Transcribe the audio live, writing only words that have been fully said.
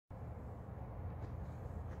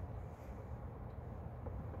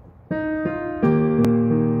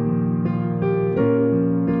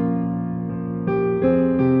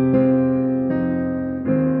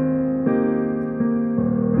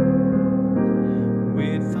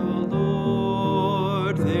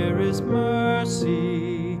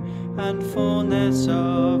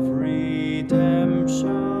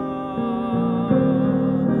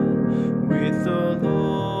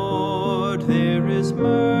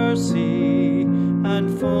mercy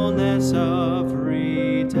and fullness of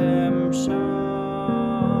redemption.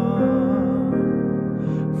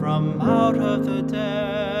 From out of the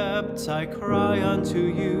depths I cry unto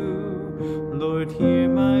you, Lord, hear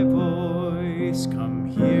my voice, come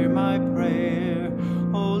hear my prayer.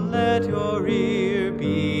 Oh, let your ear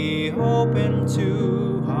be open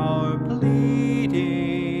to our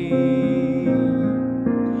pleading.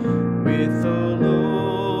 With the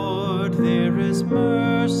Lord there is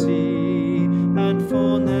mercy and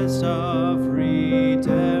fullness of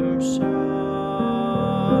redemption.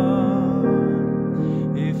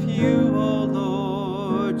 If you, O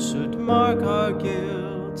Lord, should mark our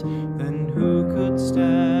guilt, then who could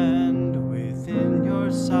stand within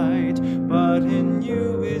your sight? But in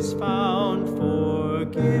you is found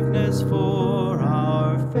forgiveness for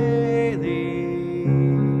our failings.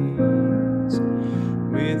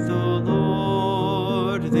 With the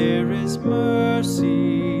Lord there is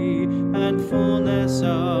mercy and fullness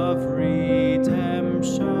of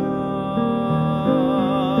redemption.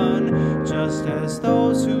 Just as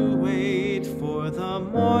those who wait for the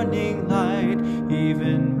morning light,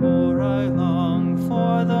 even more I long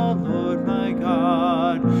for the Lord my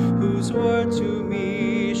God, whose word to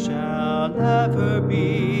me shall ever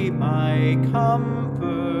be my comfort.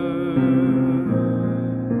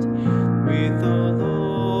 With the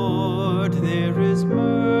Lord there is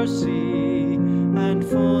mercy and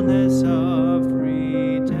fullness of